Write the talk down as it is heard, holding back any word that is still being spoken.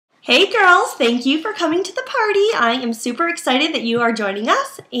Hey girls, thank you for coming to the party. I am super excited that you are joining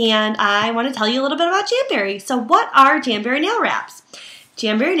us, and I want to tell you a little bit about Jamberry. So what are Jamberry nail wraps?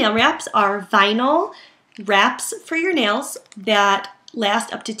 Jamberry nail wraps are vinyl wraps for your nails that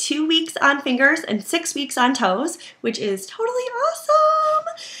last up to 2 weeks on fingers and 6 weeks on toes, which is totally awesome.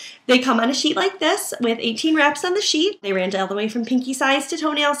 They come on a sheet like this with 18 wraps on the sheet. They range all the way from pinky size to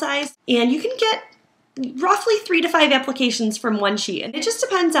toenail size, and you can get roughly 3 to 5 applications from one sheet. And it just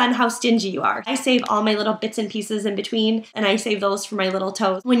depends on how stingy you are. I save all my little bits and pieces in between, and I save those for my little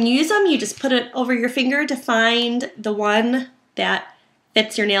toes. When you use them, you just put it over your finger to find the one that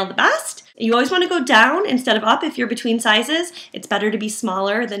fits your nail the best. You always want to go down instead of up if you're between sizes. It's better to be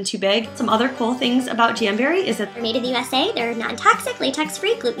smaller than too big. Some other cool things about Jamberry is that they're made in the USA, they're non-toxic,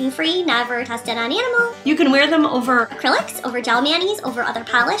 latex-free, gluten-free, never tested on animal. You can wear them over acrylics, over gel manis, over other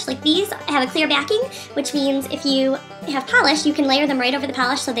polish. Like these have a clear backing, which means if you have polish, you can layer them right over the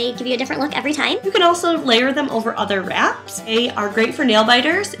polish so they give you a different look every time. You can also layer them over other wraps. They are great for nail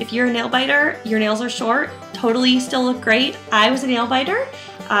biters. If you're a nail biter, your nails are short, totally still look great. I was a nail biter.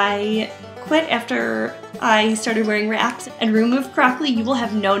 I quit after I started wearing wraps, and removed correctly, you will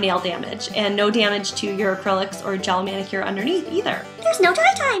have no nail damage and no damage to your acrylics or gel manicure underneath either. There's no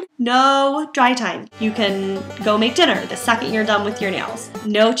dry time. No dry time. You can go make dinner the second you're done with your nails.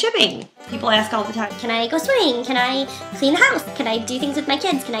 No chipping. People ask all the time, can I go swimming? Can I clean the house? Can I do things with my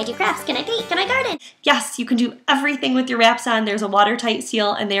kids? Can I do crafts? Can I paint? Can I garden? Yes, you can do everything with your wraps on. There's a watertight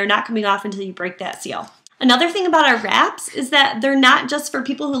seal, and they are not coming off until you break that seal. Another thing about our wraps is that they're not just for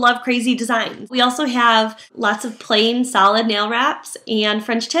people who love crazy designs. We also have lots of plain, solid nail wraps and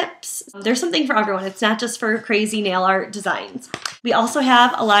French tips. There's something for everyone. It's not just for crazy nail art designs. We also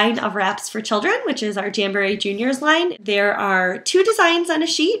have a line of wraps for children, which is our Jamberry Juniors line. There are 2 designs on a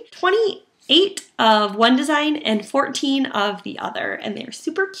sheet, 28 of one design and 14 of the other, and they're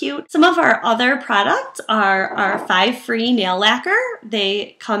super cute. Some of our other products are our 5 free nail lacquer.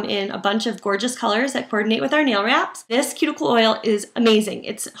 They come in a bunch of gorgeous colors that coordinate with our nail wraps. This cuticle oil is amazing.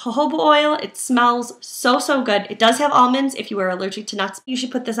 It's jojoba oil. It smells so good. It does have almonds. If you are allergic to nuts, you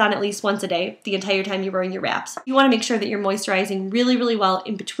should put this on at least once a day the entire time you're wearing your wraps. You want to make sure that you're moisturizing really well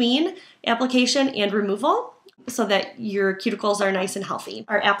in between application and removal, so that your cuticles are nice and healthy.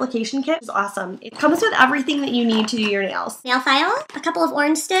 Our application kit is awesome. It comes with everything that you need to do your nails. Nail file, a couple of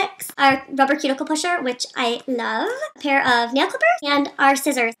orange sticks, our rubber cuticle pusher, which I love, a pair of nail clippers, and our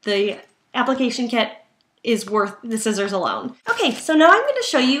scissors. The application kit is worth the scissors alone. Okay, so now I'm going to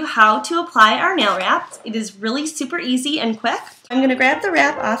show you how to apply our nail wraps. It is really super easy and quick. I'm going to grab the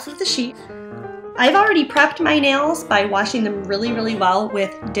wrap off of the sheet. I've already prepped my nails by washing them really well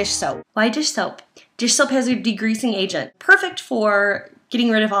with dish soap. Why dish soap? Dish soap has a degreasing agent, perfect for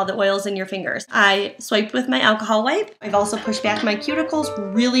getting rid of all the oils in your fingers. I swiped with my alcohol wipe. I've also pushed back my cuticles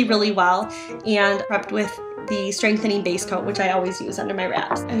really well and prepped with the strengthening base coat, which I always use under my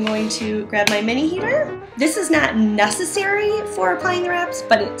wraps. I'm going to grab my mini heater. This is not necessary for applying the wraps,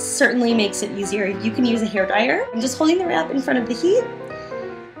 but it certainly makes it easier. You can use a hairdryer. I'm just holding the wrap in front of the heat,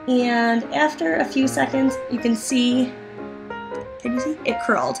 and after a few seconds, you can see, can you see? It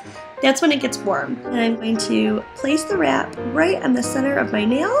curled. That's when it gets warm. And I'm going to place the wrap right on the center of my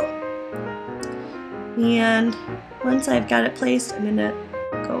nail. And once I've got it placed, I'm gonna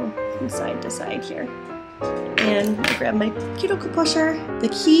go from side to side here. And I grab my cuticle pusher. The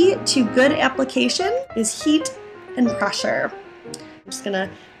key to good application is heat and pressure. I'm just gonna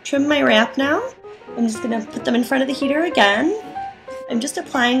trim my wrap now. I'm just gonna put them in front of the heater again. I'm just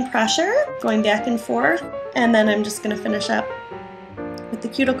applying pressure, going back and forth, and then I'm just gonna finish up with the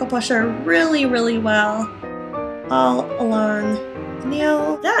cuticle pusher really well all along the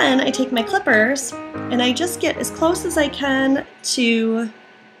nail. Then I take my clippers and I just get as close as I can to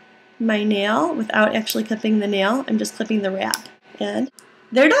my nail without actually clipping the nail. I'm just clipping the wrap, and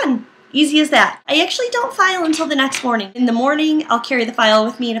they're done. Easy as that. I actually don't file until the next morning. In the morning, I'll carry the file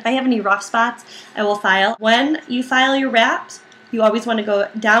with me, and if I have any rough spots, I will file. When you file your wraps, you always want to go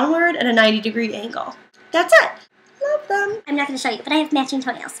downward at a 90-degree angle. That's it. Love them. I'm not going to show you, but I have matching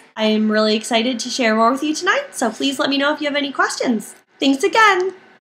toenails. I'm really excited to share more with you tonight, so please let me know if you have any questions. Thanks again.